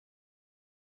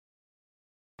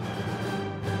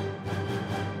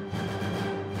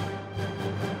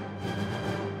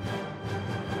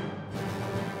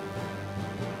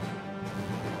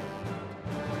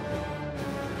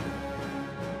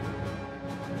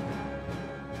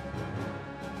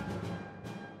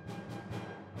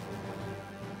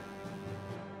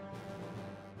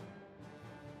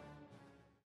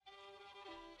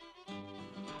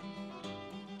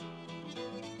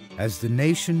As the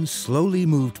nation slowly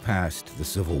moved past the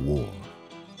Civil War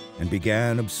and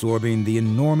began absorbing the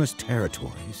enormous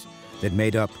territories that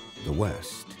made up the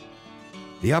West,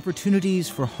 the opportunities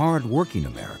for hard-working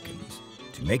Americans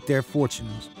to make their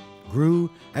fortunes grew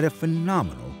at a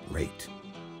phenomenal rate.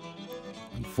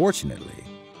 Unfortunately,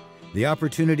 the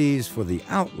opportunities for the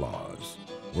outlaws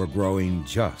were growing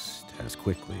just as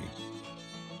quickly.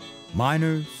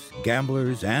 Miners,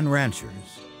 gamblers, and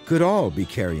ranchers could all be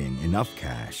carrying enough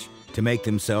cash to make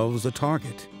themselves a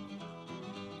target.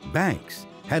 Banks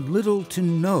had little to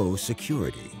no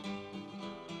security.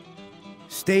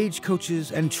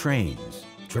 Stagecoaches and trains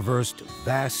traversed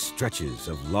vast stretches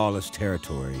of lawless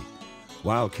territory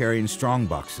while carrying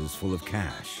strongboxes full of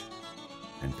cash,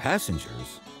 and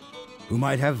passengers who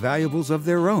might have valuables of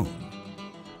their own.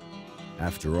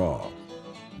 After all,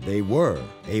 they were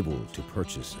able to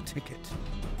purchase a ticket.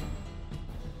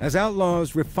 As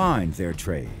outlaws refined their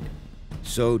trade,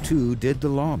 so too did the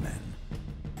lawmen.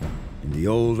 In the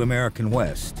old American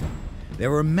West, there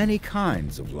were many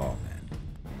kinds of lawmen: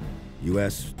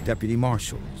 U.S. deputy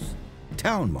marshals,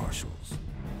 town marshals,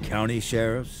 county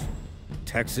sheriffs,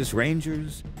 Texas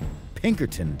Rangers,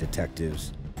 Pinkerton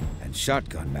detectives, and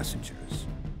shotgun messengers.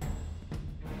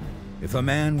 If a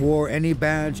man wore any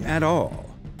badge at all,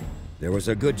 there was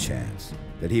a good chance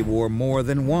that he wore more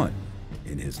than one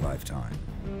in his lifetime,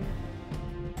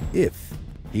 if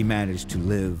he managed to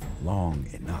live long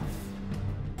enough.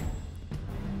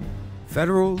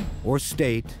 Federal or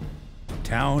state,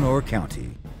 town or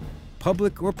county,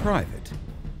 public or private,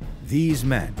 these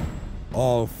men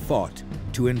all fought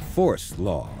to enforce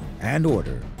law and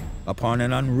order upon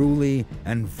an unruly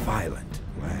and violent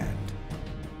land.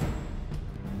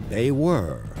 They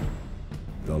were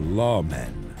the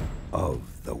lawmen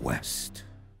of the West.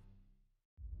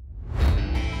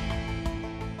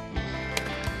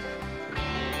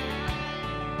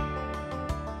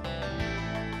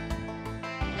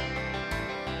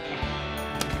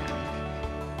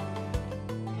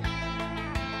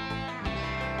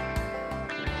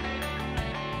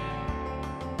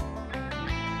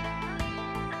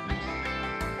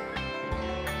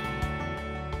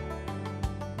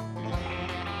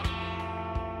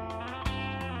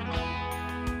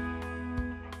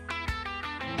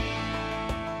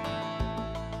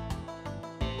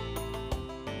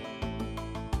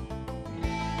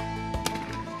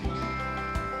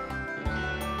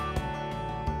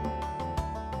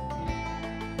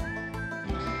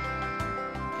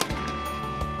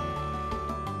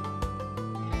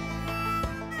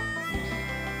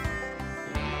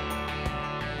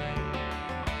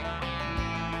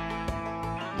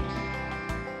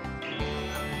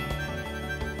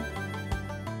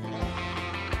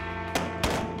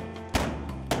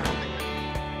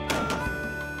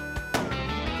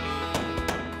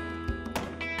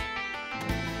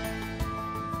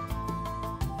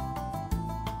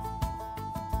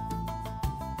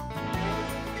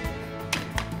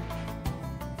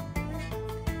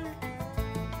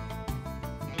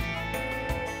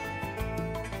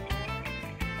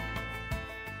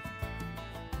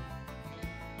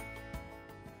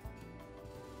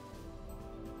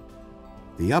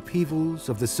 The upheavals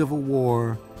of the Civil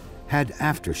War had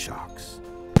aftershocks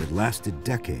that lasted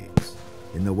decades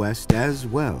in the West as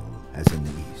well as in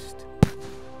the East.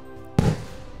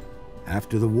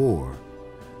 After the war,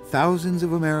 thousands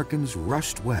of Americans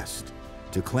rushed west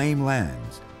to claim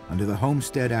lands under the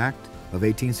Homestead Act of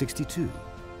 1862.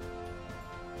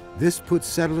 This put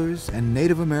settlers and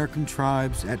Native American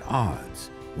tribes at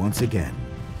odds once again,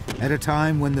 at a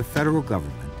time when the federal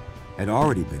government had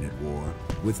already been at war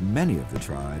with many of the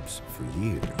tribes for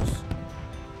years.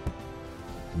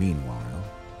 Meanwhile,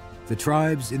 the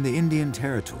tribes in the Indian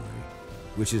Territory,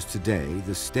 which is today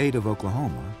the state of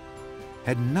Oklahoma,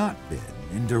 had not been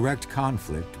in direct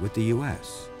conflict with the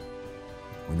U.S.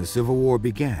 When the Civil War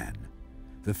began,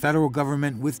 the federal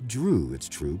government withdrew its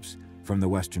troops from the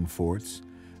western forts,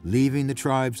 leaving the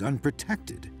tribes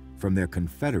unprotected from their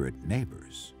Confederate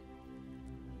neighbors.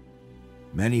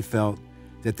 Many felt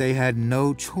that they had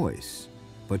no choice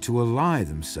but to ally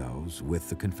themselves with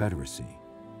the Confederacy.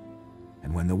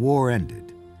 And when the war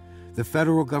ended, the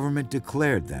federal government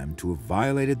declared them to have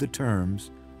violated the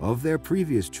terms of their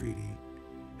previous treaty,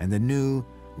 and the new,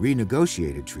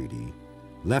 renegotiated treaty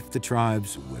left the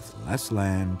tribes with less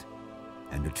land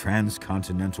and a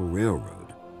transcontinental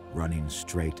railroad running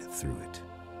straight through it.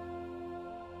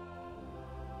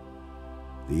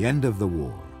 The end of the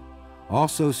war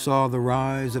also saw the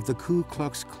rise of the Ku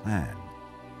Klux Klan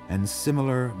and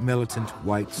similar militant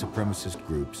white supremacist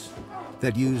groups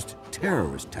that used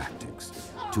terrorist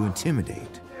tactics to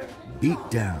intimidate, beat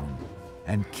down,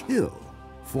 and kill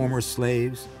former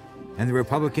slaves, and the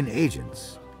Republican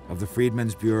agents of the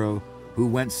Freedmen's Bureau who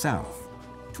went south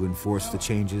to enforce the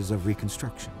changes of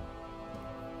Reconstruction.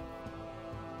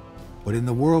 But in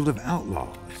the world of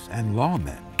outlaws and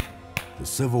lawmen, the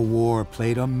Civil War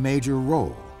played a major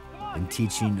role in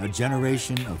teaching a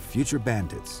generation of future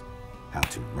bandits how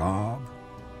to rob,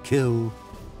 kill,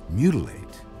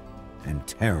 mutilate, and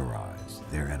terrorize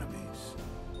their enemies.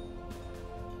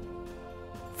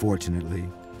 Fortunately,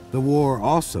 the war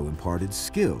also imparted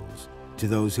skills to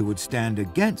those who would stand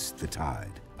against the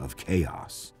tide of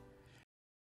chaos.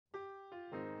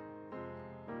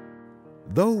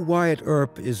 Though Wyatt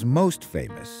Earp is most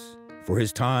famous for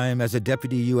his time as a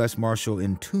deputy U.S. Marshal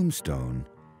in Tombstone,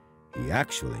 he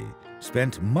actually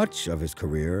spent much of his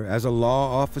career as a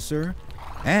law officer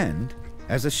and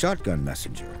as a shotgun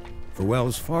messenger for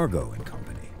Wells Fargo and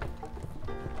Company.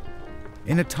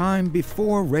 In a time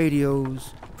before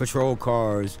radios, patrol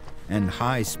cars, and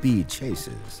high-speed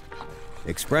chases,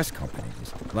 express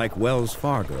companies like Wells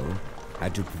Fargo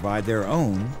had to provide their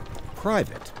own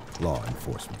private law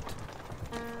enforcement.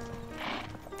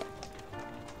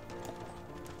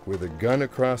 With a gun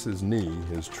across his knee,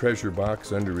 his treasure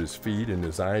box under his feet, and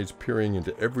his eyes peering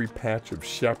into every patch of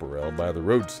chaparral by the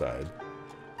roadside,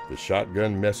 the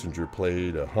shotgun messenger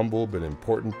played a humble but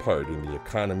important part in the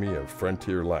economy of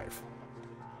frontier life.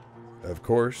 Of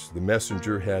course, the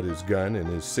messenger had his gun and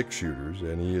his six-shooters,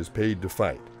 and he is paid to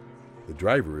fight. The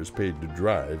driver is paid to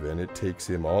drive, and it takes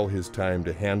him all his time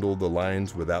to handle the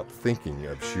lines without thinking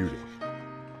of shooting.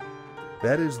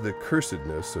 That is the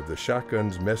cursedness of the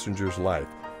shotgun's messenger's life,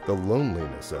 the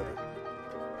loneliness of it.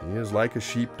 He is like a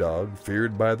sheepdog,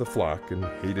 feared by the flock and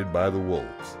hated by the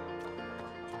wolves.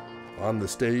 On the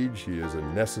stage, he is a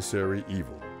necessary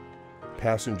evil.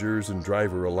 Passengers and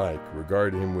driver alike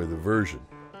regard him with aversion.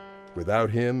 Without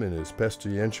him and his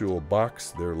pestilential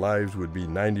box, their lives would be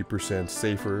 90%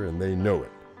 safer, and they know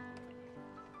it.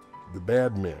 The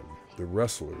bad men, the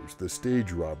rustlers, the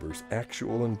stage robbers,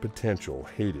 actual and potential,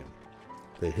 hate him.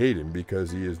 They hate him because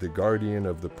he is the guardian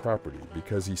of the property,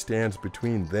 because he stands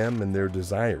between them and their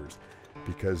desires,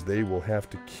 because they will have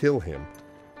to kill him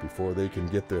before they can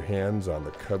get their hands on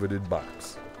the coveted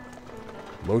box.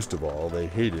 Most of all, they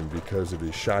hate him because of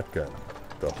his shotgun,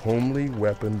 the homely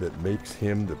weapon that makes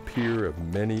him the peer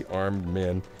of many armed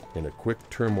men in a quick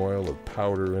turmoil of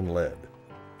powder and lead.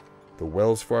 The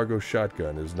Wells Fargo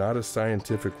shotgun is not a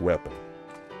scientific weapon.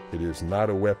 It is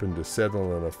not a weapon to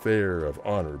settle an affair of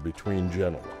honor between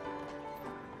gentlemen.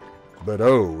 But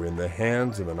oh, in the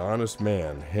hands of an honest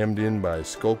man hemmed in by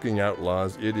skulking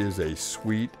outlaws, it is a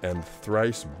sweet and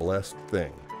thrice blessed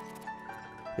thing.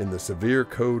 In the severe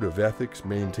code of ethics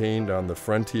maintained on the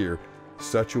frontier,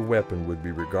 such a weapon would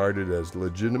be regarded as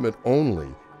legitimate only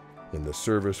in the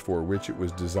service for which it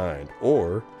was designed,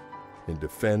 or in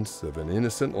defense of an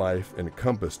innocent life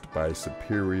encompassed by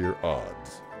superior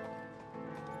odds.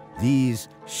 These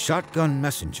shotgun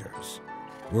messengers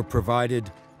were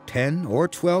provided 10 or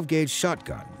 12 gauge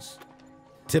shotguns,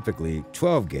 typically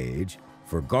 12 gauge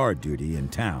for guard duty in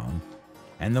town,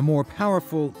 and the more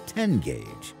powerful 10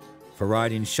 gauge for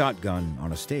riding shotgun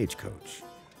on a stagecoach.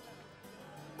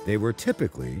 They were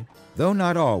typically, though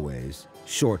not always,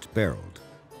 short-barreled.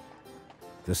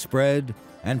 The spread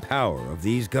and power of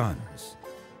these guns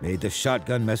made the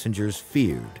shotgun messengers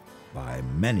feared by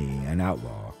many an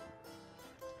outlaw.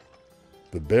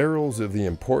 The barrels of the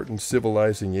important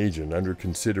civilizing agent under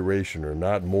consideration are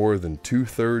not more than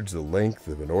 2/3 the length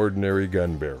of an ordinary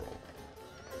gun barrel.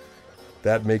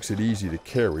 That makes it easy to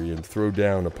carry and throw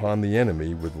down upon the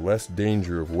enemy with less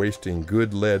danger of wasting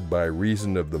good lead by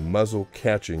reason of the muzzle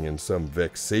catching in some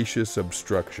vexatious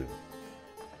obstruction.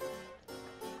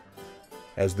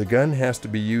 As the gun has to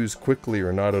be used quickly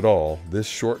or not at all, this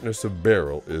shortness of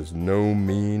barrel is no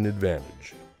mean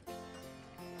advantage.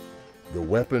 The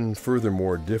weapon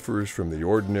furthermore differs from the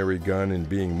ordinary gun in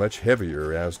being much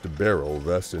heavier as to barrel,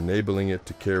 thus enabling it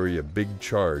to carry a big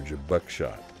charge of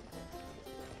buckshot.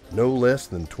 No less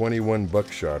than 21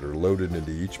 buckshot are loaded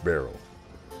into each barrel.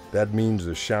 That means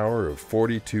a shower of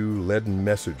 42 leaden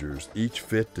messengers, each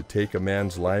fit to take a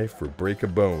man's life or break a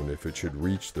bone if it should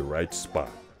reach the right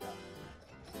spot.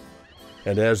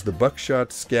 And as the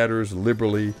buckshot scatters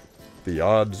liberally, the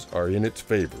odds are in its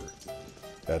favor.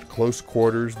 At close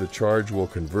quarters, the charge will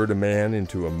convert a man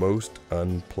into a most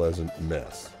unpleasant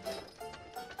mess.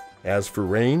 As for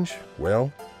range,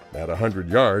 well, at 100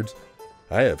 yards,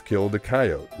 I have killed a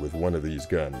coyote with one of these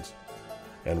guns.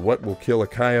 And what will kill a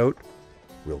coyote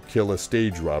will kill a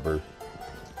stage robber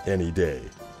any day.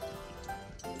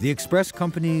 The express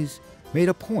companies made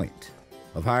a point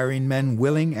of hiring men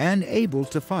willing and able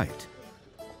to fight.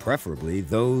 preferably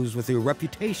those with a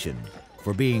reputation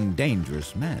for being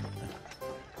dangerous men.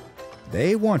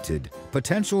 They wanted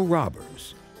potential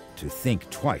robbers to think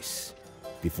twice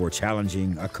before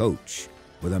challenging a coach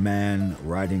with a man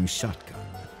riding shotgun.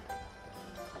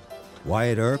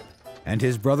 Wyatt Earp and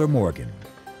his brother Morgan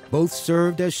both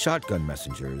served as shotgun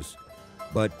messengers,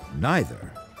 but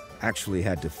neither actually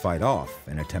had to fight off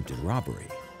an attempted robbery.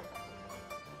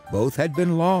 Both had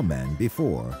been lawmen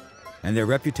before, and their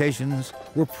reputations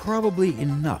were probably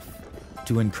enough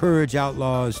to encourage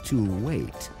outlaws to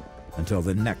wait until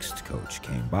the next coach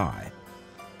came by.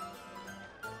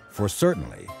 For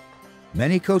certainly,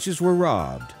 many coaches were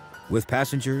robbed, with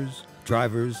passengers,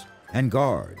 drivers, and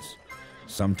guards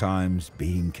sometimes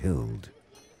being killed.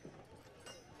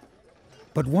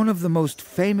 But one of the most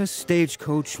famous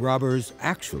stagecoach robbers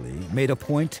actually made a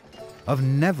point of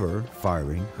never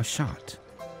firing a shot.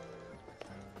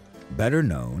 Better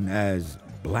known as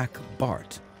Black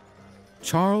Bart,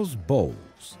 Charles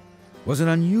Bowles was an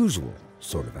unusual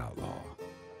sort of outlaw.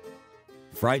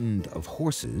 Frightened of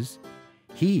horses,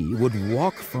 he would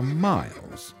walk for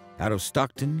miles out of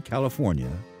Stockton,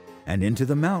 California, and into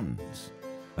the mountains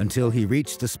until he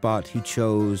reached the spot he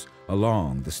chose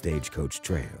along the stagecoach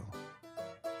trail.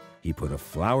 He put a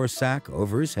flour sack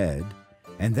over his head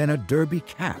and then a derby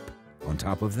cap on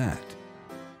top of that.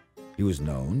 He was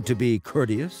known to be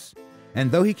courteous, and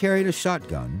though he carried a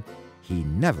shotgun, he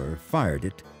never fired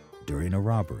it during a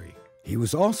robbery. He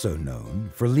was also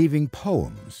known for leaving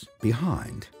poems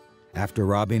behind after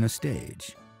robbing a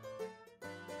stage.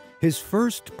 His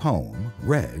first poem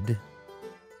read,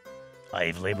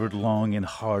 "I've labored long and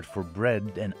hard for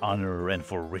bread and honor and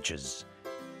for riches,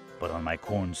 but on my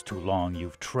corns too long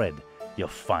you've tread, you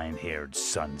fine-haired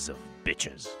sons of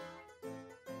bitches."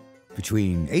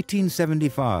 Between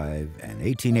 1875 and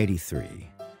 1883,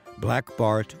 Black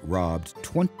Bart robbed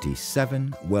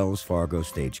 27 Wells Fargo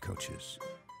stagecoaches.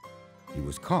 He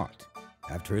was caught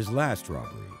after his last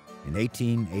robbery in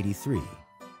 1883.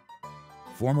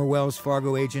 Former Wells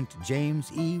Fargo agent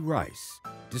James E. Rice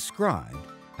described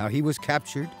how he was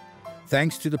captured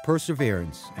thanks to the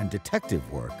perseverance and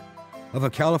detective work of a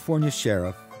California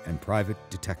sheriff and private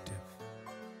detective.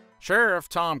 Sheriff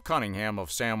Tom Cunningham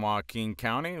of San Joaquin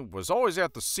County was always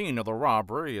at the scene of the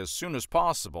robbery as soon as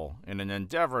possible in an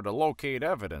endeavor to locate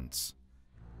evidence.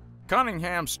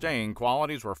 Cunningham's staying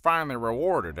qualities were finally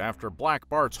rewarded after Black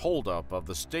Bart's holdup of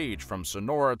the stage from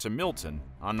Sonora to Milton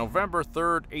on November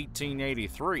 3,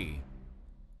 1883.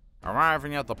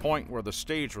 Arriving at the point where the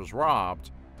stage was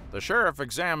robbed, the sheriff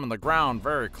examined the ground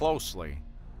very closely.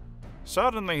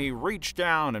 Suddenly he reached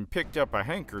down and picked up a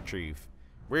handkerchief,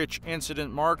 which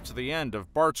incident marked the end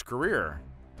of Bart's career.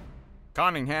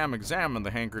 Cunningham examined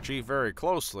the handkerchief very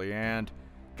closely and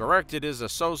directed his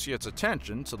associate's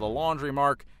attention to the laundry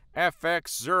mark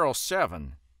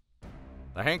FX07.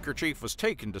 The handkerchief was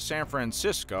taken to San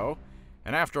Francisco,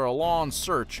 and after a long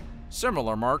search,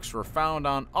 similar marks were found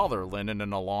on other linen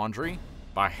in a laundry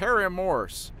by Harry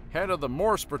Morse, head of the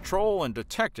Morse Patrol and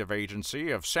Detective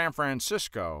Agency of San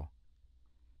Francisco.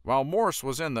 While Morse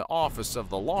was in the office of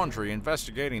the laundry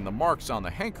investigating the marks on the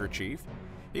handkerchief,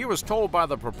 he was told by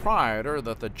the proprietor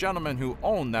that the gentleman who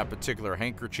owned that particular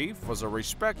handkerchief was a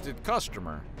respected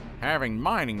customer, having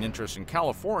mining interests in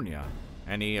California,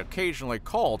 and he occasionally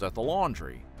called at the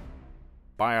laundry.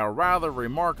 By a rather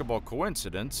remarkable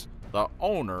coincidence, the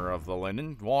owner of the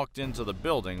linen walked into the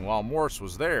building while Morse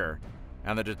was there,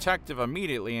 and the detective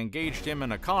immediately engaged him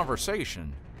in a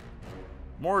conversation.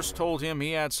 Morse told him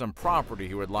he had some property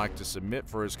he would like to submit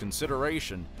for his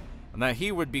consideration, and that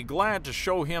he would be glad to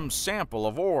show him sample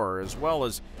of ore as well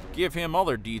as give him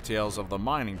other details of the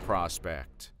mining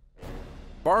prospect.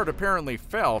 Bart apparently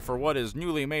fell for what his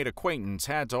newly made acquaintance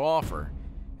had to offer,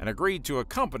 and agreed to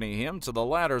accompany him to the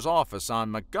latter's office on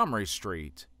Montgomery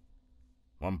Street.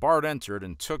 When Bart entered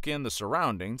and took in the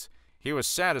surroundings, he was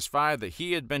satisfied that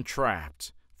he had been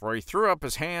trapped, for he threw up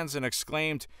his hands and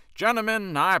exclaimed,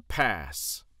 "Gentlemen, I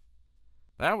pass."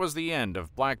 That was the end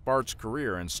of Black Bart's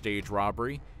career in stage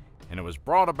robbery, and it was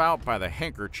brought about by the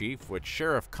handkerchief which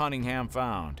Sheriff Cunningham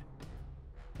found.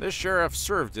 This sheriff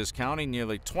served his county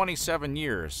nearly 27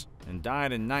 years and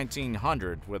died in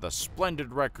 1900 with a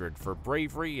splendid record for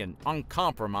bravery and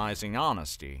uncompromising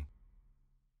honesty.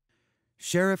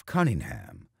 Sheriff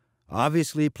Cunningham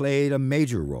obviously played a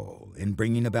major role in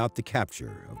bringing about the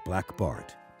capture of Black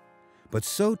Bart, but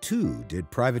so too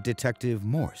did Private Detective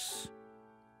Morse.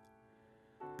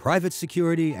 Private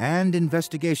security and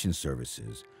investigation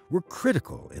services were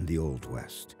critical in the Old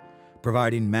West,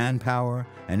 providing manpower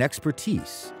and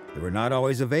expertise that were not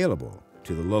always available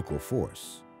to the local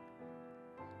force.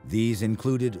 These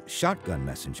included shotgun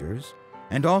messengers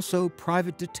and also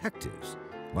private detectives,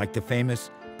 like the famous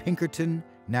Pinkerton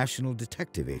National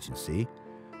Detective Agency,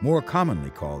 more commonly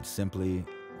called simply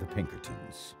the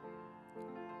Pinkertons.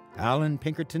 Allan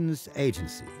Pinkerton's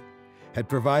agency had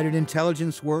provided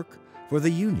intelligence work for the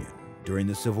Union during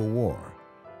the Civil War,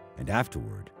 and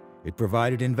afterward it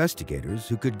provided investigators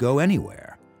who could go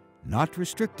anywhere, not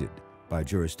restricted by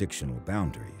jurisdictional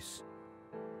boundaries.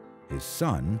 His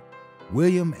son,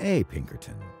 William A.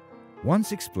 Pinkerton,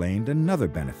 once explained another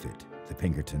benefit the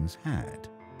Pinkertons had.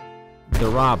 The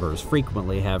robbers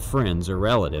frequently have friends or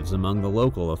relatives among the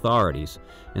local authorities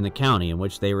in the county in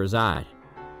which they reside,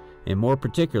 and more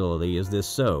particularly is this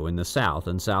so in the South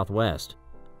and Southwest.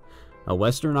 A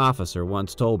Western officer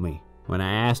once told me, when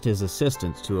I asked his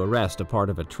assistants to arrest a part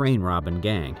of a train robbing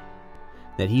gang,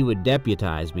 that he would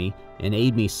deputize me and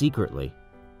aid me secretly,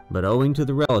 but owing to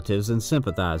the relatives and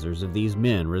sympathizers of these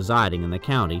men residing in the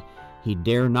county, he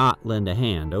dare not lend a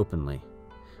hand openly.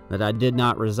 That I did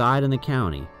not reside in the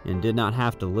county and did not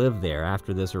have to live there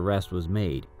after this arrest was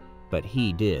made, but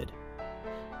he did.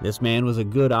 This man was a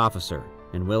good officer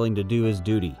and willing to do his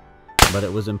duty, but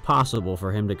it was impossible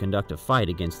for him to conduct a fight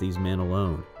against these men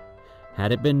alone.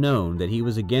 Had it been known that he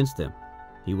was against them,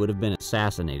 he would have been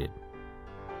assassinated.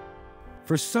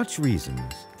 For such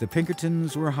reasons, the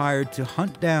Pinkertons were hired to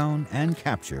hunt down and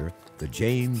capture the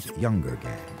James Younger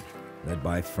gang, led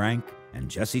by Frank and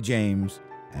Jesse James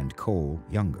and Cole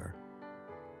Younger.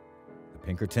 The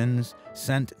Pinkertons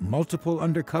sent multiple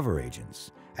undercover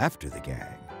agents after the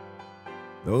gang.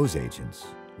 Those agents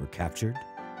were captured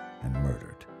and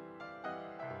murdered.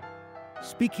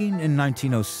 Speaking in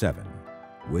 1907,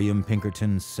 William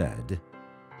Pinkerton said,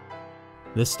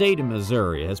 "The state of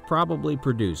Missouri has probably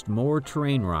produced more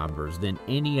train robbers than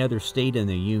any other state in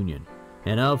the Union,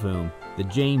 and of whom the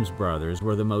James brothers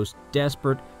were the most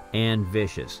desperate and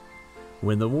vicious.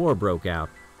 When the war broke out,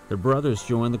 the brothers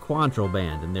joined the Quantrill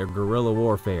Band in their guerrilla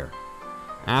warfare.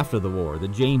 After the war, the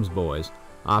James boys,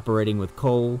 operating with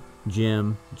Cole,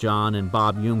 Jim, John, and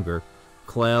Bob Younger,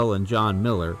 Clell and John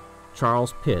Miller,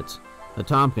 Charles Pitts, the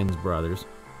Tompkins brothers,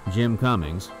 Jim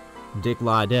Cummings, Dick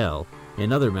Lydell,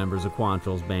 and other members of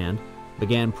Quantrill's band,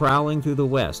 began prowling through the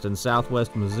west and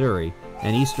southwest Missouri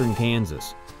and eastern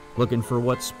Kansas, looking for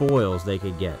what spoils they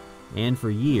could get, and for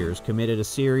years committed a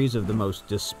series of the most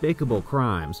despicable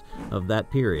crimes of that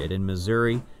period in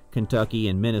Missouri, Kentucky,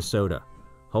 and Minnesota,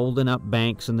 holding up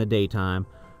banks in the daytime,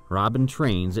 robbing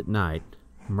trains at night,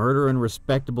 murdering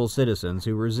respectable citizens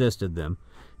who resisted them,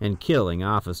 and killing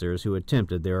officers who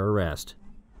attempted their arrest."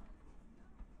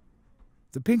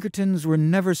 The Pinkertons were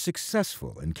never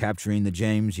successful in capturing the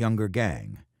James Younger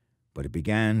gang, but it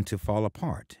began to fall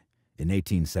apart in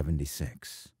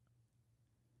 1876.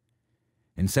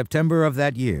 In September of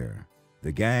that year,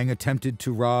 the gang attempted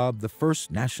to rob the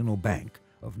First National Bank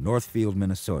of Northfield,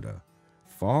 Minnesota,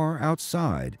 far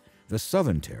outside the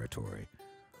Southern Territory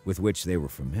with which they were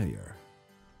familiar.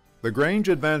 The Grange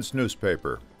Advance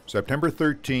newspaper, September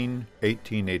 13,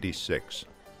 1886.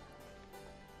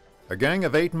 A gang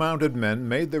of 8 mounted men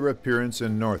made their appearance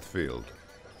in Northfield,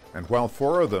 and while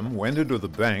 4 of them went into the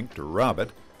bank to rob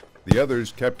it, the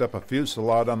others kept up a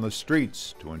fusillade on the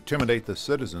streets to intimidate the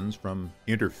citizens from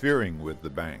interfering with the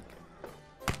bank.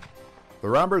 The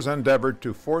robbers endeavored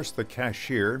to force the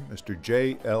cashier, Mr.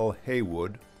 J. L.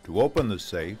 Haywood, to open the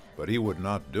safe, but he would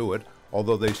not do it,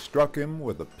 although they struck him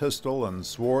with a pistol and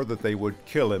swore that they would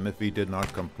kill him if he did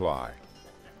not comply.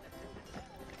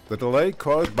 The delay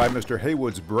caused by Mr.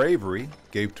 Haywood's bravery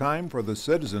gave time for the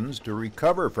citizens to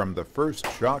recover from the first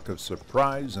shock of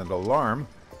surprise and alarm,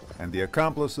 and the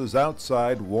accomplices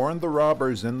outside warned the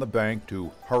robbers in the bank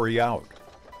to hurry out.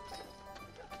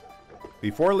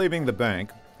 Before leaving the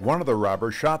bank, one of the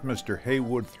robbers shot Mr.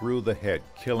 Haywood through the head,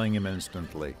 killing him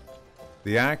instantly.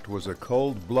 The act was a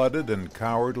cold-blooded and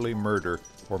cowardly murder,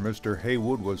 for Mr.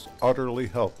 Haywood was utterly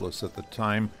helpless at the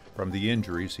time from the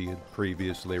injuries he had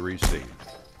previously received.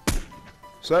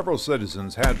 Several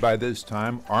citizens had by this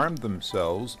time armed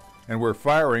themselves and were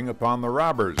firing upon the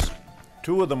robbers.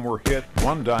 2 of them were hit,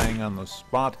 one dying on the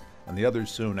spot and the other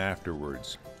soon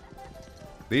afterwards.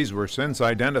 These were since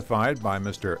identified by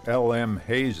Mr. L.M.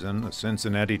 Hazen, a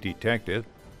Cincinnati detective,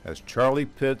 as Charlie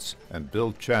Pitts and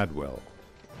Bill Chadwell.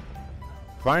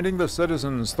 Finding the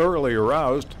citizens thoroughly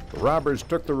aroused, the robbers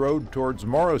took the road towards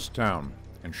Morristown,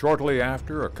 and shortly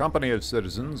after, a company of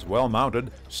citizens, well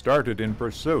mounted, started in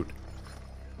pursuit.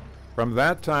 From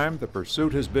that time, the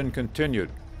pursuit has been continued,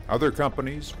 other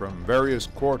companies from various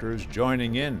quarters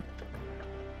joining in.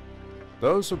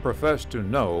 Those who profess to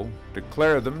know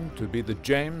declare them to be the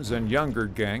James and Younger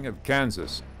gang of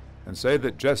Kansas, and say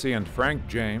that Jesse and Frank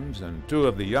James and 2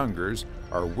 of the Youngers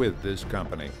are with this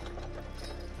company.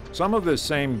 Some of this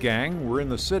same gang were in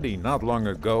the city not long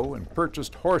ago and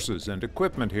purchased horses and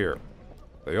equipment here.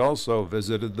 They also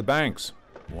visited the banks.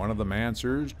 One of them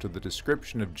answers to the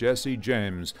description of Jesse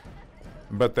James,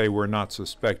 but they were not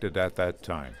suspected at that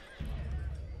time.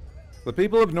 The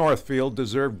people of Northfield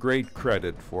deserve great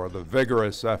credit for the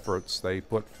vigorous efforts they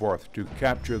put forth to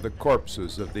capture the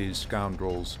corpses of these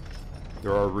scoundrels.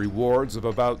 There are rewards of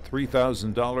about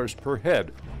 $3,000 per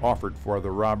head offered for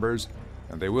the robbers,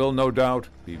 and they will no doubt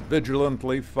be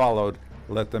vigilantly followed,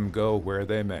 let them go where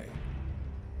they may.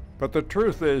 But the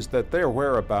truth is that their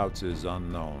whereabouts is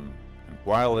unknown, and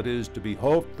while it is to be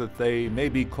hoped that they may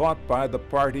be caught by the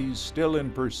parties still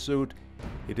in pursuit,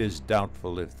 it is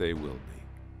doubtful if they will be.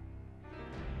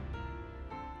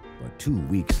 But 2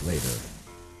 weeks later,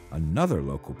 another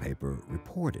local paper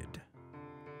reported.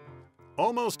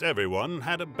 Almost everyone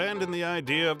had abandoned the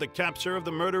idea of the capture of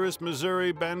the murderous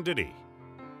Missouri banditti.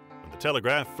 When the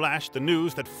Telegraph flashed the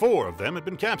news that 4 of them had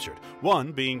been captured,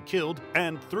 1 being killed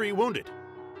and 3 wounded.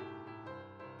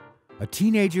 A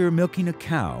teenager milking a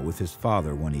cow with his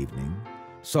father one evening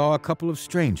saw a couple of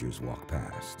strangers walk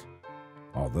past.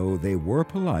 Although they were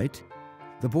polite,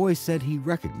 the boy said he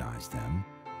recognized them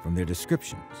from their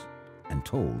descriptions and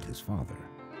told his father.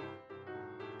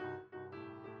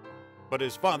 But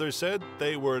his father said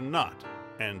they were not,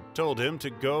 and told him to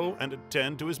go and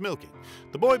attend to his milking.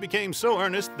 The boy became so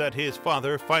earnest that his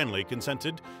father finally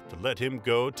consented to let him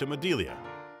go to Madelia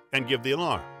and give the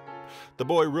alarm. The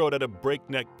boy rode at a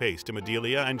breakneck pace to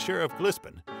Madelia, and Sheriff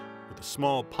Glispin, with a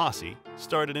small posse,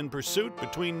 started in pursuit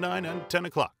between 9 and 10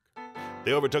 o'clock.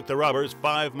 They overtook the robbers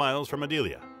 5 miles from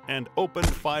Madelia and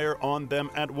opened fire on them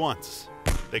at once.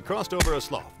 They crossed over a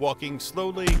slough, walking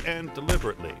slowly and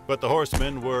deliberately, but the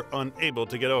horsemen were unable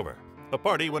to get over. A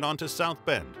party went on to South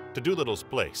Bend, to Doolittle's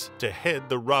place, to head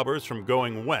the robbers from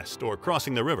going west or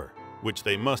crossing the river, which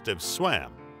they must have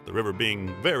swam, the river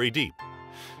being very deep.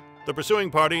 The pursuing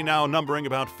party, now numbering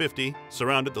about 50,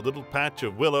 surrounded the little patch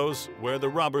of willows where the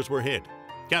robbers were hid.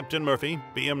 Captain Murphy,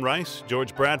 B.M. Rice,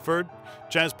 George Bradford,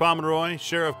 Chas Pomeroy,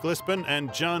 Sheriff Glispin,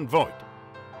 and John Voigt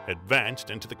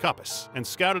advanced into the coppice and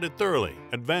scouted it thoroughly,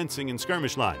 advancing in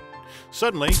skirmish line.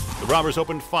 Suddenly, the robbers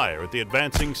opened fire at the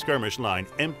advancing skirmish line,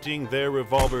 emptying their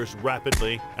revolvers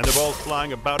rapidly, and their balls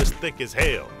flying about as thick as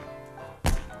hail.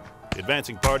 The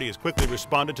advancing party has quickly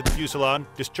responded to the fusillade,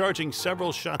 discharging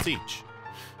several shots each,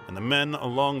 and the men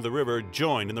along the river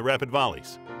joined in the rapid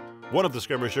volleys. One of the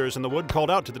skirmishers in the wood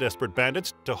called out to the desperate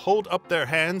bandits to hold up their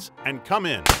hands and come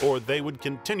in, or they would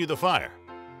continue the fire.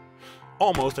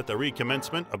 Almost at the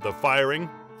recommencement of the firing,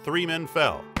 3 men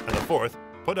fell, and the 4th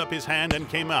put up his hand and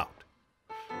came out.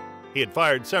 He had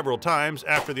fired several times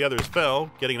after the others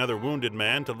fell, getting another wounded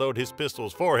man to load his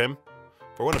pistols for him,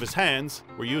 for one of his hands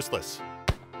were useless.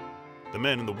 The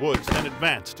men in the woods then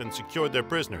advanced and secured their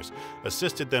prisoners,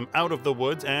 assisted them out of the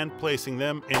woods, and placing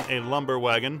them in a lumber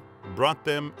wagon, brought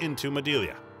them into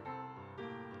Madelia.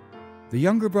 The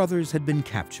younger brothers had been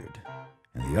captured,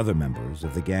 and the other members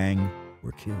of the gang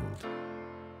were killed.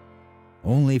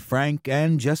 Only Frank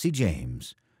and Jesse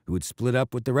James, who had split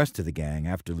up with the rest of the gang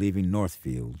after leaving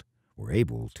Northfield, were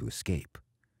able to escape.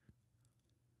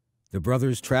 The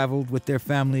brothers traveled with their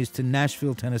families to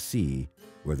Nashville, Tennessee,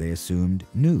 where they assumed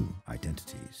new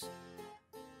identities.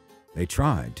 They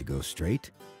tried to go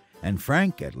straight, and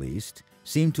Frank, at least,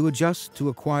 seemed to adjust to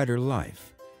a quieter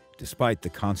life, despite the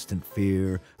constant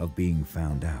fear of being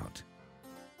found out.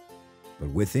 But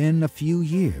within a few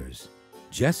years,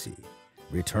 Jesse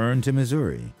returned to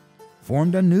Missouri,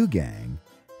 formed a new gang,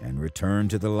 and returned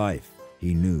to the life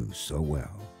he knew so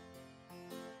well.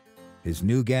 His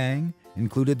new gang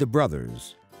included the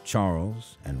brothers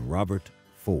Charles and Robert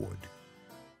Ford.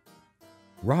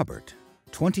 Robert,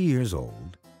 20 years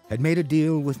old, had made a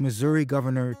deal with Missouri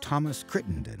Governor Thomas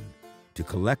Crittenden to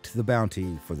collect the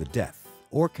bounty for the death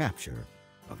or capture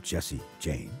of Jesse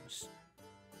James.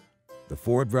 The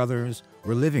Ford brothers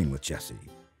were living with Jesse,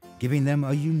 giving them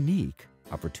a unique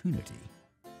opportunity.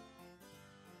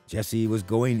 Jesse was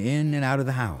going in and out of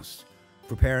the house,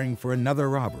 preparing for another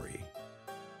robbery.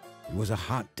 It was a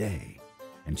hot day,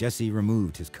 and Jesse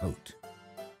removed his coat.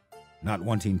 Not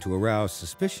wanting to arouse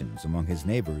suspicions among his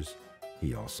neighbors,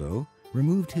 he also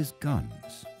removed his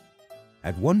guns.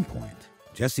 At one point,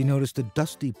 Jesse noticed a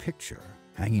dusty picture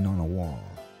hanging on a wall.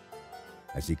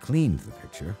 As he cleaned the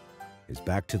picture, his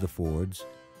back to the Fords,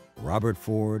 Robert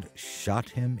Ford shot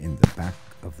him in the back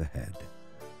of the head.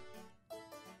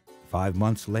 5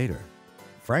 months later,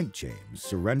 Frank James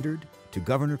surrendered to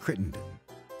Governor Crittenden,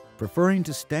 preferring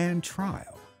to stand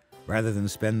trial rather than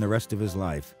spend the rest of his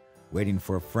life waiting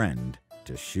for a friend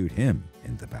to shoot him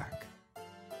in the back.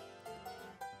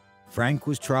 Frank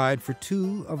was tried for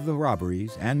 2 of the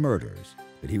robberies and murders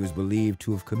that he was believed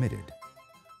to have committed.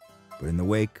 But in the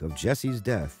wake of Jesse's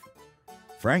death,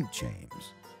 Frank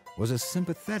James was a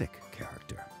sympathetic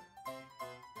character.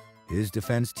 His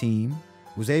defense team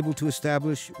was able to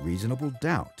establish reasonable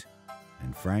doubt,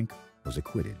 and Frank was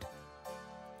acquitted.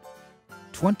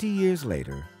 20 years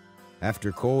later,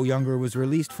 after Cole Younger was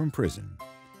released from prison,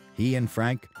 he and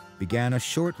Frank began a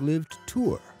short-lived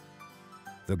tour,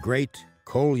 the Great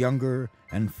Cole Younger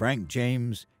and Frank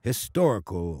James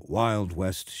Historical Wild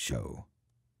West Show.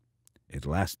 It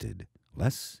lasted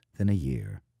less than a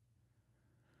year.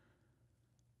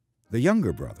 The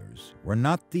Younger brothers were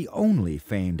not the only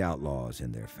famed outlaws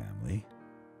in their family.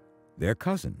 Their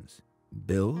cousins,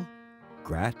 Bill,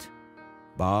 Grat,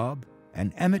 Bob,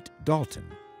 and Emmett Dalton,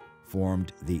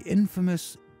 formed the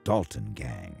infamous Dalton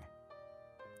Gang.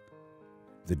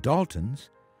 The Daltons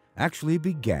actually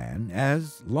began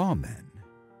as lawmen.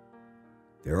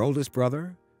 Their oldest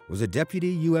brother was a deputy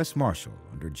U.S. Marshal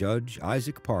under Judge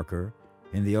Isaac Parker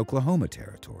in the Oklahoma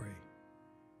Territory.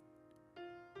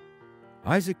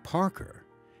 Isaac Parker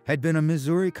had been a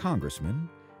Missouri congressman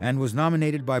and was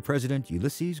nominated by President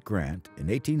Ulysses Grant in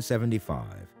 1875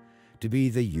 to be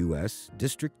the U.S.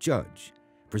 District Judge,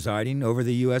 presiding over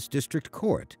the U.S. District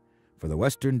Court for the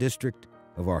Western District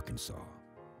of Arkansas.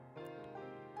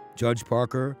 Judge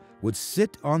Parker would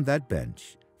sit on that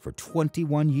bench for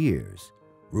 21 years,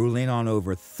 ruling on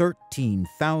over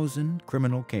 13,000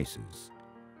 criminal cases.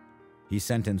 He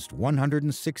sentenced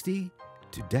 160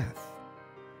 to death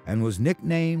and was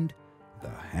nicknamed the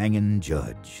Hangin'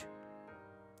 Judge.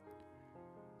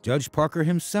 Judge Parker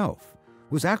himself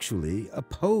was actually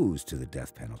opposed to the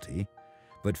death penalty,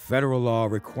 but federal law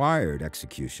required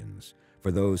executions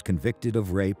for those convicted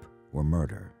of rape or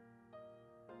murder.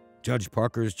 Judge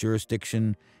Parker's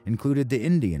jurisdiction included the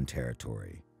Indian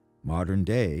Territory,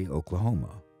 modern-day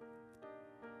Oklahoma.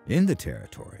 In the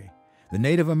territory, the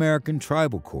Native American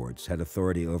tribal courts had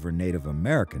authority over Native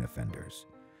American offenders,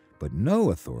 but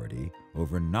no authority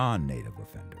over non-Native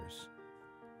offenders.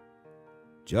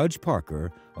 Judge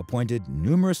Parker appointed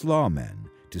numerous lawmen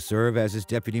to serve as his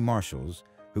deputy marshals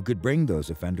who could bring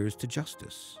those offenders to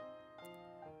justice.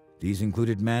 These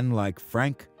included men like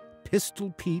Frank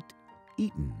Pistol Pete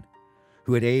Eaton,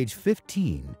 who at age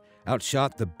 15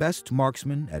 outshot the best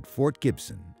marksman at Fort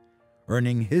Gibson,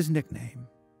 earning his nickname.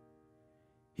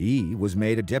 He was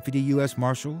made a deputy U.S.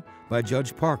 Marshal by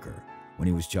Judge Parker when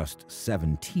he was just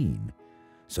 17,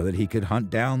 so that he could hunt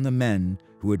down the men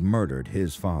who had murdered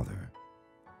his father.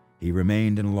 He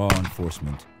remained in law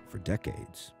enforcement for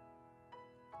decades.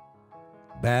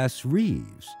 Bass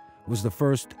Reeves was the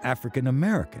first African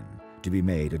American to be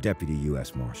made a deputy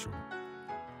U.S. Marshal.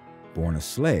 Born a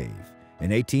slave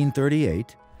in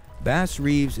 1838, Bass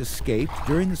Reeves escaped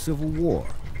during the Civil War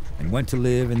and went to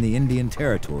live in the Indian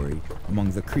Territory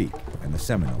among the Creek and the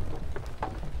Seminole.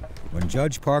 When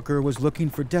Judge Parker was looking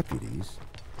for deputies,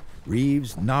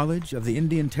 Reeves' knowledge of the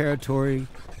Indian Territory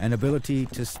and ability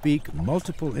to speak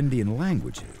multiple Indian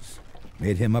languages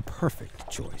made him a perfect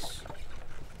choice.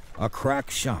 A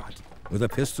crack shot with a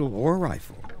pistol or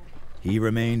rifle, he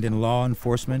remained in law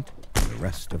enforcement for the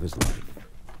rest of his life.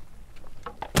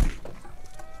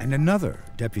 And another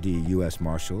deputy U.S.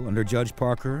 Marshal under Judge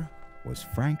Parker was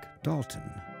Frank Dalton.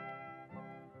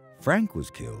 Frank was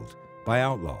killed by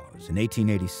outlaws in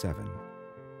 1887.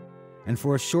 And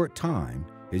for a short time,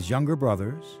 his younger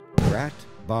brothers, Grat,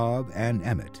 Bob, and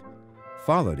Emmett,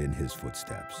 followed in his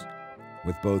footsteps,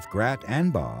 with both Grat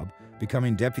and Bob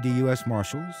becoming deputy U.S.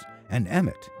 Marshals and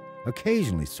Emmett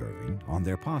occasionally serving on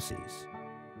their posses.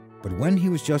 But when he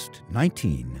was just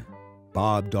 19,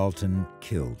 Bob Dalton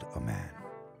killed a man.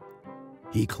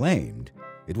 He claimed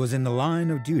it was in the line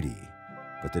of duty,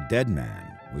 but the dead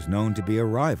man was known to be a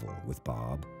rival with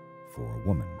Bob for a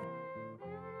woman.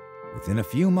 Within a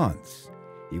few months,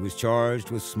 he was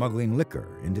charged with smuggling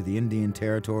liquor into the Indian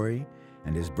Territory,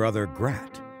 and his brother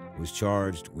Grat was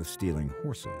charged with stealing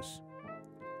horses.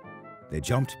 They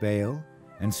jumped bail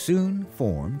and soon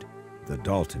formed the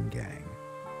Dalton Gang.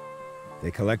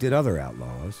 They collected other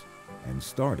outlaws and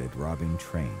started robbing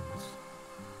trains.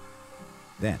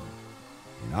 Then,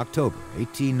 in October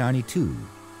 1892,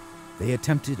 they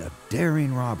attempted a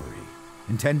daring robbery,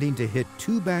 intending to hit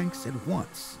 2 banks at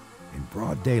once in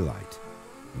broad daylight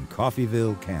in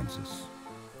Coffeyville, Kansas.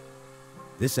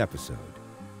 This episode,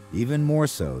 even more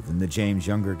so than the James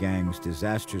Younger Gang's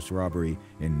disastrous robbery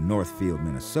in Northfield,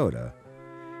 Minnesota,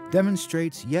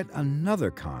 demonstrates yet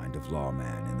another kind of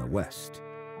lawman in the West,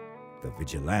 the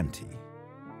vigilante.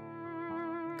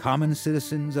 Common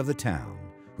citizens of the town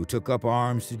who took up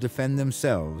arms to defend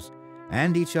themselves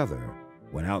and each other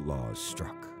when outlaws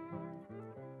struck.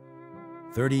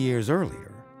 30 years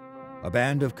earlier, a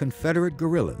band of Confederate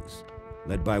guerrillas,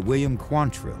 led by William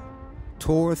Quantrill,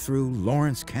 tore through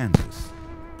Lawrence, Kansas,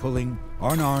 pulling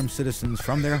unarmed citizens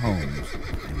from their homes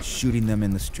and shooting them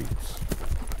in the streets.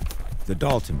 The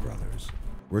Dalton brothers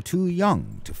were too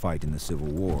young to fight in the Civil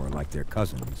War like their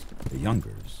cousins, the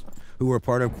Youngers, who were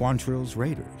part of Quantrill's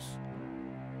raiders.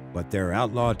 But their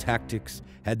outlaw tactics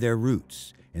had their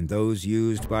roots in those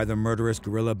used by the murderous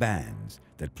guerrilla bands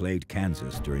that plagued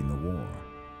Kansas during the war.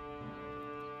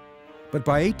 But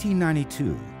by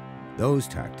 1892, those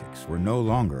tactics were no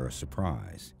longer a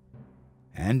surprise.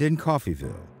 And in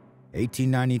Coffeyville,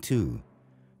 1892,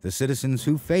 the citizens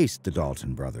who faced the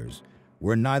Dalton brothers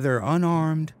were neither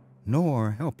unarmed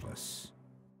nor helpless.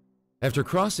 After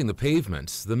crossing the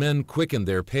pavement, the men quickened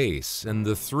their pace, and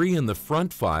the three in the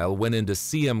front file went into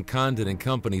C.M. Condon and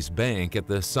Company's bank at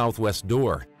the southwest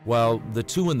door, while the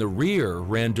two in the rear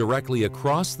ran directly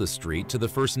across the street to the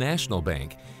First National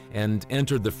Bank and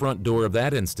entered the front door of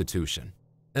that institution.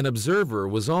 An observer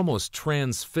was almost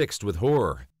transfixed with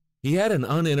horror. He had an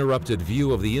uninterrupted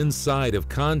view of the inside of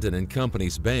Condon and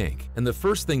Company's bank, and the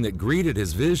first thing that greeted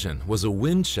his vision was a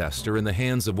Winchester in the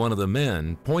hands of one of the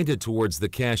men pointed towards the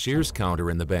cashier's counter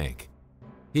in the bank.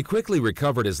 He quickly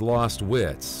recovered his lost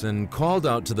wits and called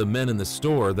out to the men in the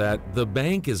store that the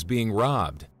bank is being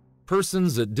robbed.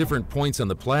 Persons at different points on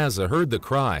the plaza heard the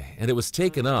cry, and it was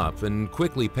taken up and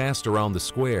quickly passed around the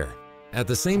square. At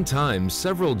the same time,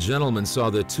 several gentlemen saw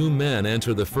the two men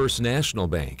enter the First National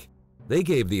Bank. They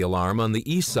gave the alarm on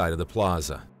the east side of the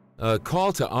plaza. A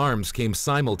call to arms came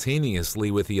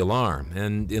simultaneously with the alarm,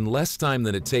 and in less time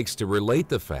than it takes to relate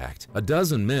the fact, a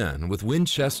dozen men with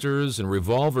Winchesters and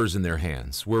revolvers in their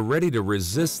hands were ready to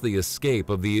resist the escape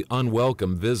of the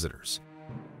unwelcome visitors.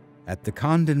 At the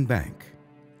Condon Bank,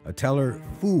 a teller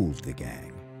fooled the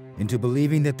gang into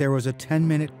believing that there was a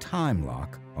 10-minute time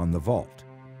lock on the vault.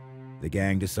 The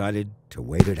gang decided to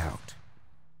wait it out.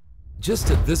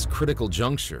 Just at this critical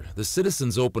juncture, the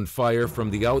citizens opened fire from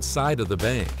the outside of the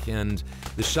bank, and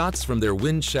the shots from their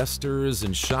Winchesters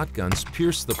and shotguns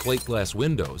pierced the plate glass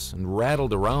windows and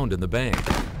rattled around in the bank.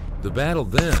 The battle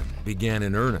then began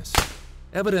in earnest.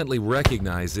 Evidently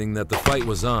recognizing that the fight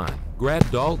was on, Grad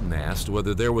Dalton asked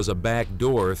whether there was a back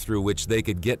door through which they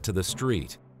could get to the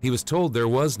street. He was told there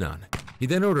was none. He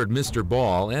then ordered Mr.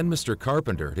 Ball and Mr.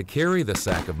 Carpenter to carry the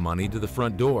sack of money to the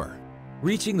front door.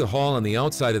 Reaching the hall on the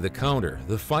outside of the counter,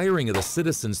 the firing of the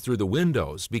citizens through the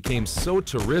windows became so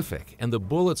terrific and the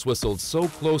bullets whistled so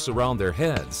close around their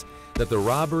heads that the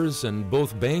robbers and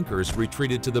both bankers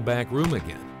retreated to the back room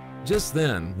again. Just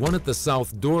then, one at the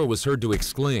south door was heard to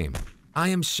exclaim, "I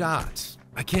am shot.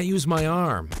 I can't use my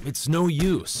arm. It's no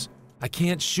use. I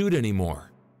can't shoot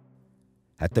anymore."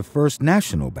 At the First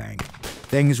National Bank,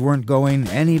 things weren't going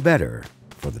any better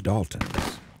for the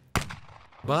Daltons.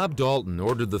 Bob Dalton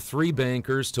ordered the three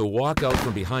bankers to walk out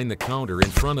from behind the counter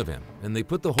in front of him, and they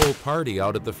put the whole party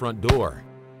out at the front door.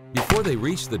 Before they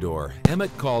reached the door,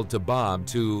 Emmett called to Bob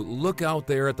to look out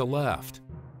there at the left.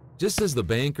 Just as the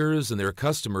bankers and their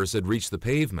customers had reached the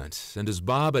pavement, and as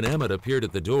Bob and Emmett appeared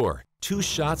at the door, two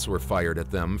shots were fired at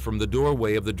them from the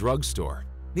doorway of the drugstore.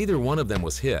 Neither one of them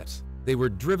was hit. They were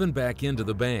driven back into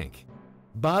the bank.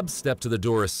 Bob stepped to the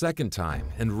door a second time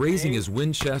and, raising his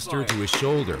Winchester to his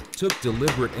shoulder, took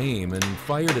deliberate aim and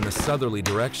fired in a southerly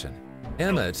direction.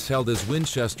 Emmett held his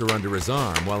Winchester under his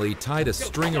arm while he tied a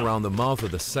string around the mouth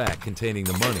of the sack containing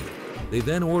the money. They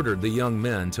then ordered the young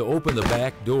men to open the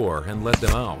back door and let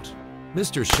them out.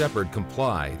 Mr. Shepherd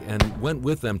complied and went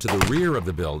with them to the rear of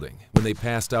the building when they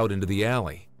passed out into the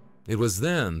alley. It was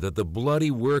then that the bloody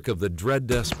work of the dread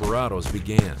desperados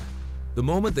began. The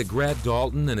moment that Grad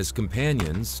Dalton and his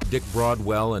companions, Dick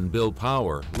Broadwell and Bill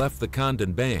Power, left the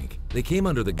Condon Bank, they came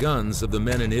under the guns of the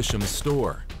men in Isham's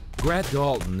store. Grad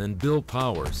Dalton and Bill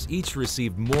Powers each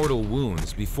received mortal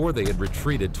wounds before they had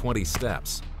retreated 20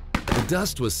 steps. The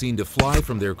dust was seen to fly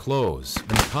from their clothes,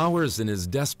 and Powers in his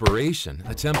desperation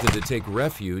attempted to take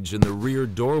refuge in the rear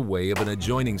doorway of an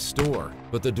adjoining store,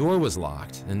 but the door was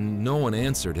locked and no one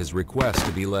answered his request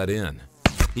to be let in.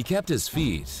 He kept his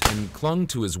feet and clung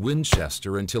to his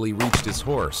Winchester until he reached his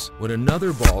horse, when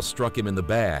another ball struck him in the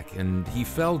back and he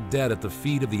fell dead at the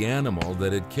feet of the animal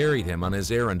that had carried him on his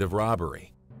errand of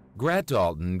robbery. Grad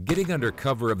Dalton, getting under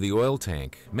cover of the oil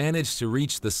tank, managed to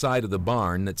reach the side of the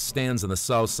barn that stands on the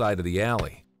south side of the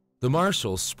alley. The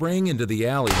marshal sprang into the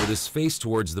alley with his face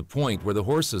towards the point where the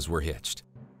horses were hitched.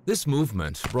 This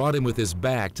movement brought him with his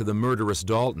back to the murderous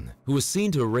Dalton, who was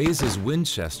seen to raise his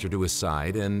Winchester to his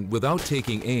side and, without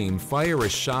taking aim, fire a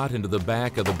shot into the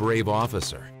back of the brave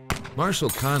officer.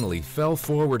 Marshal Connolly fell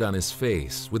forward on his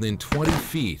face within 20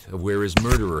 feet of where his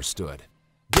murderer stood.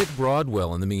 Dick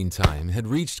Broadwell, in the meantime, had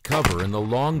reached cover in the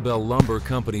Long Bell Lumber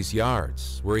Company's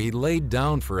yards, where he laid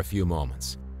down for a few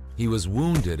moments. He was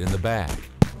wounded in the back.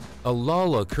 A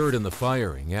lull occurred in the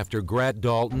firing after Grat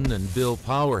Dalton and Bill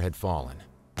Power had fallen.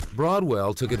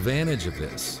 Broadwell took advantage of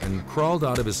this and crawled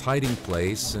out of his hiding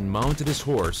place and mounted his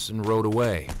horse and rode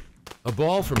away. A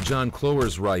ball from John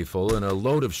Clower's rifle and a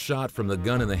load of shot from the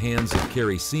gun in the hands of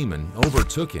Carey Seaman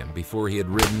overtook him before he had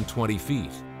ridden 20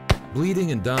 feet.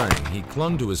 Bleeding and dying, he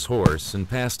clung to his horse and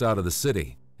passed out of the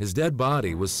city. His dead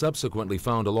body was subsequently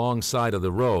found alongside of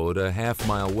the road a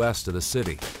half-mile west of the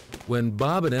city. When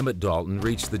Bob and Emmett Dalton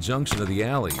reached the junction of the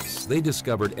alleys, they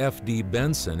discovered F.D.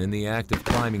 Benson in the act of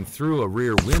climbing through a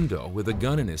rear window with a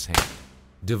gun in his hand.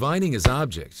 Divining his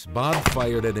object, Bob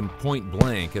fired at him point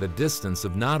blank at a distance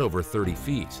of not over 30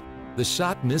 feet. The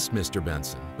shot missed Mr.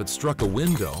 Benson, but struck a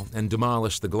window and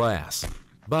demolished the glass.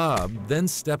 Bob then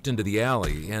stepped into the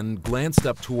alley and glanced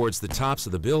up towards the tops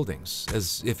of the buildings,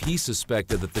 as if he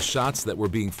suspected that the shots that were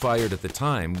being fired at the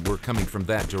time were coming from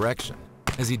that direction.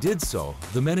 As he did so,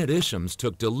 the men at Isham's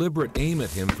took deliberate aim at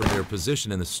him from their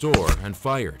position in the store and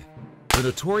fired. The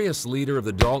notorious leader of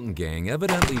the Dalton gang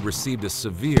evidently received a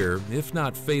severe, if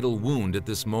not fatal, wound at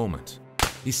this moment.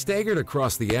 He staggered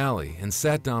across the alley and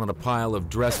sat down on a pile of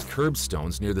dressed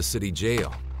curbstones near the city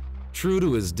jail. True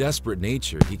to his desperate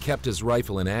nature, he kept his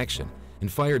rifle in action and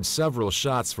fired several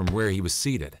shots from where he was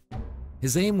seated.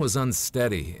 His aim was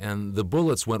unsteady and the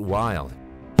bullets went wild.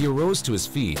 He arose to his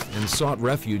feet and sought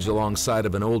refuge alongside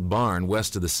of an old barn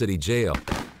west of the city jail,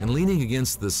 and leaning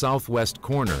against the southwest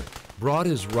corner, brought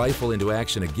his rifle into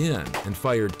action again and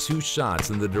fired 2 shots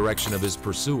in the direction of his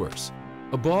pursuers.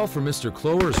 A ball from Mr.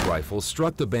 Clower's rifle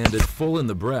struck the bandit full in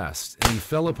the breast, and he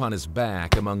fell upon his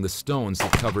back among the stones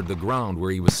that covered the ground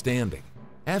where he was standing.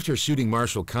 After shooting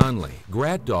Marshal Conley,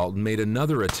 Grat Dalton made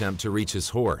another attempt to reach his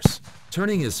horse.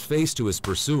 Turning his face to his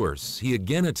pursuers, he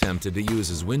again attempted to use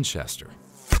his Winchester.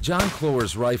 John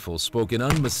Clower's rifle spoke in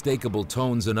unmistakable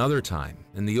tones another time,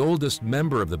 and the oldest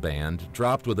member of the band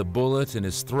dropped with a bullet in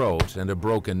his throat and a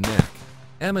broken neck.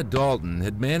 Emmett Dalton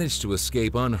had managed to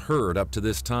escape unheard up to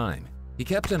this time. He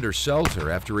kept under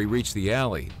shelter after he reached the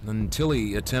alley until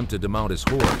he attempted to mount his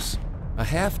horse. A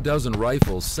half-dozen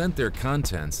rifles sent their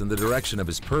contents in the direction of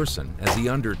his person as he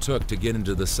undertook to get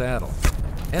into the saddle.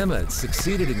 Emmett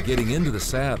succeeded in getting into the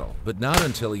saddle, but not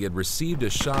until he had received a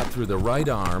shot through the right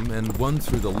arm and one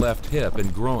through the left hip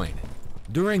and groin.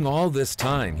 During all this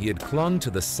time, he had clung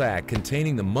to the sack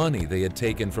containing the money they had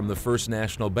taken from the First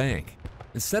National Bank.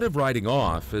 Instead of riding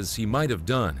off, as he might have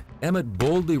done, Emmett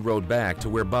boldly rode back to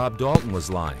where Bob Dalton was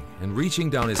lying and, reaching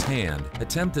down his hand,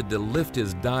 attempted to lift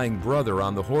his dying brother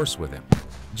on the horse with him.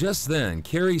 Just then,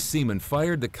 Carey Seaman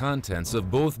fired the contents of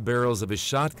both barrels of his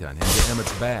shotgun into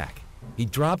Emmett's back. He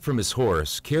dropped from his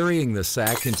horse, carrying the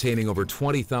sack containing over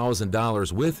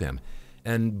 $20,000 with him,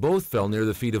 and both fell near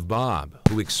the feet of Bob,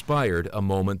 who expired a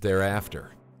moment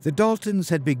thereafter. The Daltons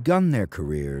had begun their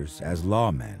careers as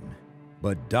lawmen,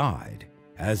 but died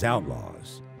as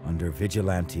outlaws under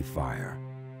vigilante fire.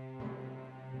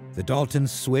 The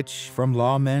Daltons' switch from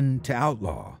lawmen to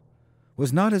outlaw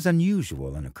was not as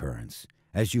unusual an occurrence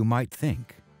as you might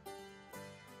think.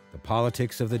 The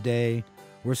politics of the day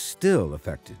were still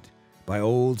affected by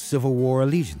old Civil War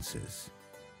allegiances.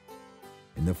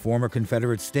 In the former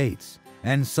Confederate states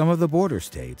and some of the border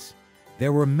states,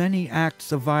 there were many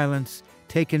acts of violence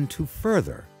taken to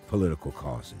further political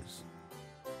causes.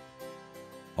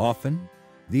 Often,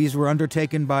 these were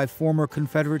undertaken by former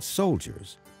Confederate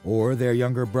soldiers or their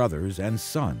younger brothers and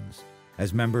sons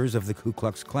as members of the Ku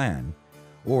Klux Klan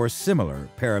or similar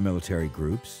paramilitary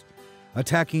groups,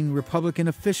 attacking Republican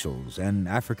officials and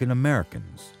African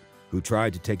Americans who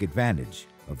tried to take advantage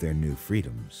of their new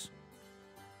freedoms.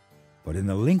 But in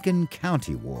the Lincoln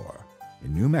County War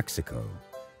in New Mexico,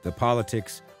 the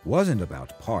politics wasn't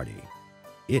about party,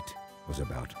 it was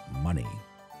about money.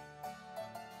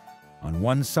 On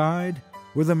one side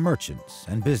were the merchants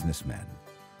and businessmen,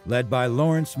 led by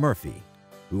Lawrence Murphy,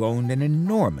 who owned an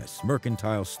enormous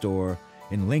mercantile store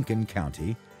in Lincoln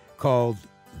County called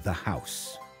The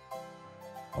House.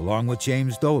 Along with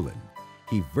James Dolan,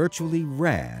 he virtually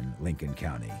ran Lincoln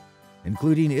County,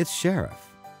 including its sheriff,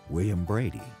 William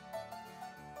Brady.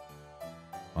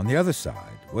 On the other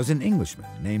side was an Englishman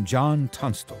named John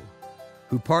Tunstall,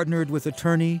 who partnered with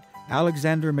attorney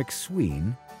Alexander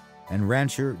McSween and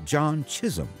rancher John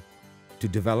Chisholm to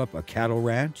develop a cattle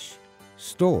ranch,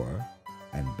 store,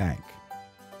 and bank.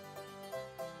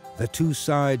 The two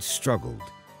sides struggled,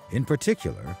 in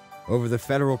particular, over the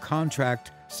federal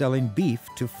contract selling beef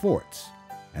to forts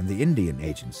and the Indian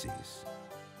agencies.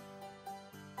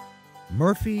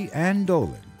 Murphy and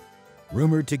Dolan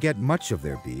rumored to get much of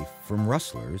their beef from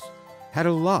rustlers, had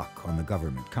a lock on the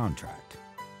government contract.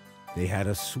 They had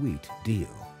a sweet deal,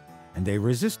 and they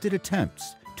resisted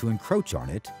attempts to encroach on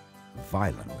it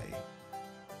violently.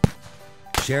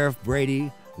 Sheriff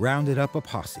Brady rounded up a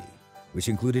posse, which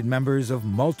included members of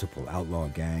multiple outlaw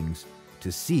gangs,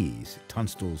 to seize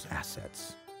Tunstall's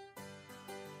assets.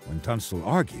 When Tunstall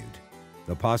argued,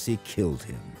 the posse killed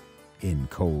him in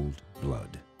cold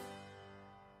blood.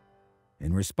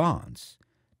 In response,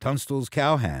 Tunstall's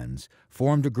cowhands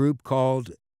formed a group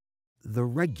called the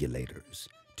Regulators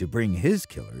to bring his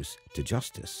killers to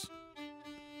justice.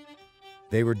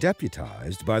 They were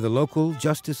deputized by the local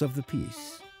justice of the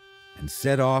peace and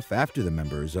set off after the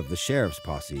members of the sheriff's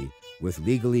posse with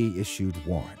legally issued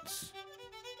warrants.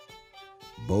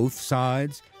 Both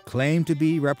sides claimed to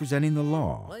be representing the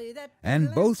law,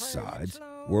 and both sides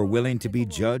were willing to be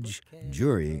judge,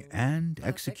 jury, and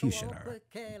executioner.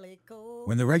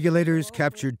 When the Regulators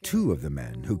captured 2 of the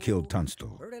men who killed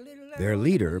Tunstall, their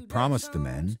leader promised the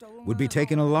men would be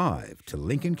taken alive to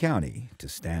Lincoln County to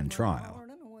stand trial.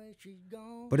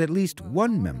 But at least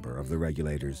one member of the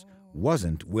Regulators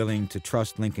wasn't willing to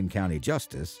trust Lincoln County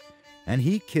justice, and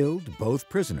he killed both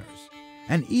prisoners,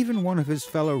 and even one of his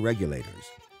fellow Regulators,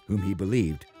 whom he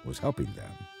believed was helping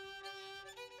them.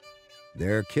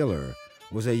 Their killer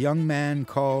was a young man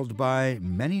called by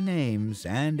many names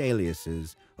and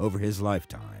aliases over his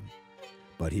lifetime,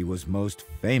 but he was most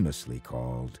famously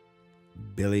called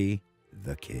Billy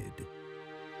the Kid.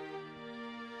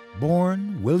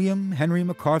 Born William Henry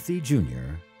McCarthy,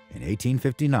 Jr. in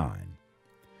 1859,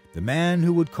 the man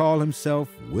who would call himself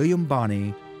William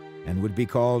Bonney and would be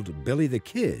called Billy the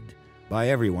Kid by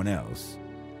everyone else,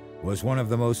 was one of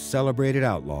the most celebrated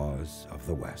outlaws of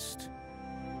the West.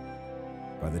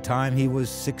 By the time he was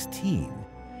 16,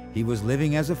 he was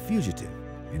living as a fugitive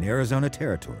in Arizona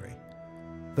Territory,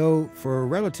 though for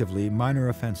relatively minor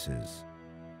offenses.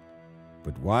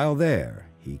 But while there,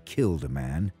 he killed a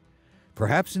man,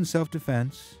 perhaps in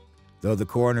self-defense, though the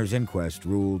coroner's inquest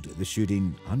ruled the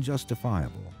shooting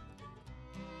unjustifiable.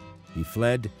 He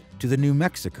fled to the New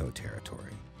Mexico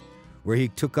Territory, where he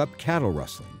took up cattle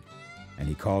rustling, and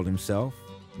he called himself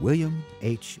William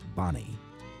H. Bonney.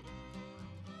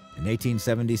 In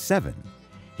 1877,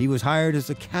 he was hired as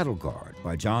a cattle guard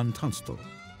by John Tunstall.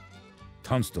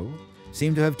 Tunstall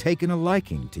seemed to have taken a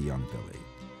liking to young Billy,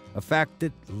 a fact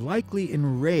that likely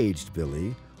enraged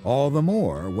Billy all the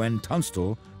more when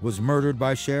Tunstall was murdered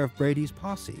by Sheriff Brady's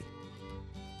posse.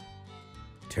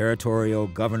 Territorial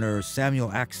Governor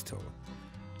Samuel Axtell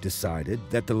decided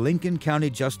that the Lincoln County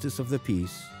Justice of the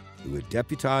Peace, who had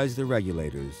deputized the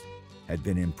Regulators, had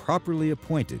been improperly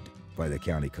appointed by the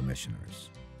county commissioners.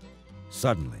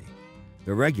 Suddenly,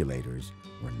 the Regulators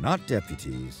were not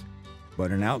deputies,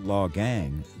 but an outlaw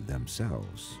gang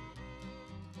themselves.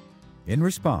 In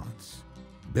response,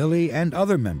 Billy and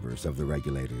other members of the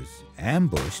Regulators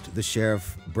ambushed the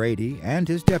Sheriff Brady and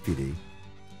his deputy,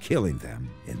 killing them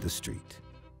in the street.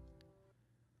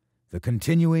 The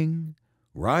continuing,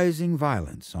 rising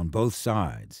violence on both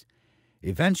sides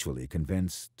eventually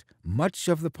convinced much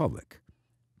of the public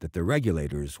that the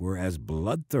Regulators were as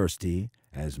bloodthirsty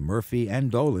as Murphy and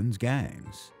Dolan's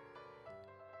gangs.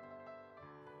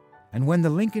 And when the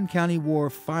Lincoln County War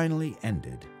finally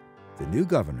ended, the new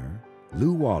governor,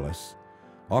 Lew Wallace,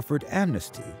 offered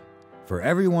amnesty for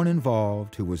everyone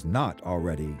involved who was not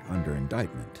already under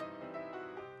indictment.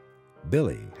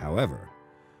 Billy, however,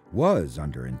 was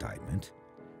under indictment,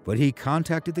 but he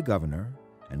contacted the governor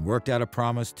and worked out a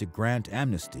promise to grant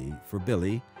amnesty for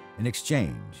Billy in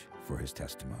exchange for his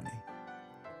testimony.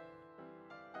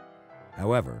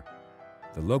 However,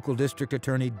 the local district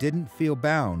attorney didn't feel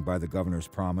bound by the governor's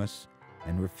promise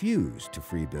and refused to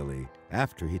free Billy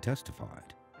after he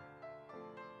testified.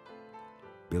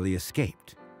 Billy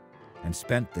escaped and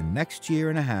spent the next year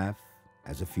and a half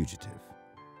as a fugitive.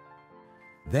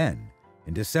 Then,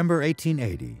 in December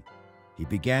 1880, he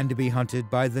began to be hunted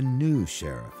by the new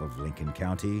sheriff of Lincoln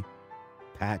County,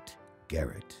 Pat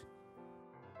Garrett.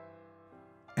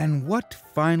 And what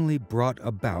finally brought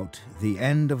about the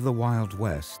end of the Wild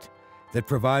West that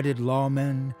provided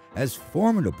lawmen as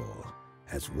formidable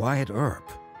as Wyatt Earp,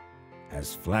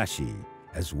 as flashy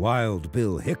as Wild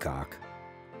Bill Hickok,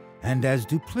 and as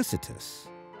duplicitous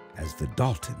as the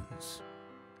Daltons?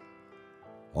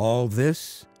 All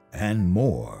this and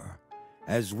more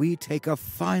as we take a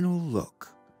final look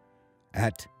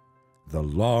at the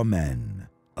Lawmen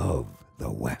of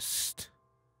the West.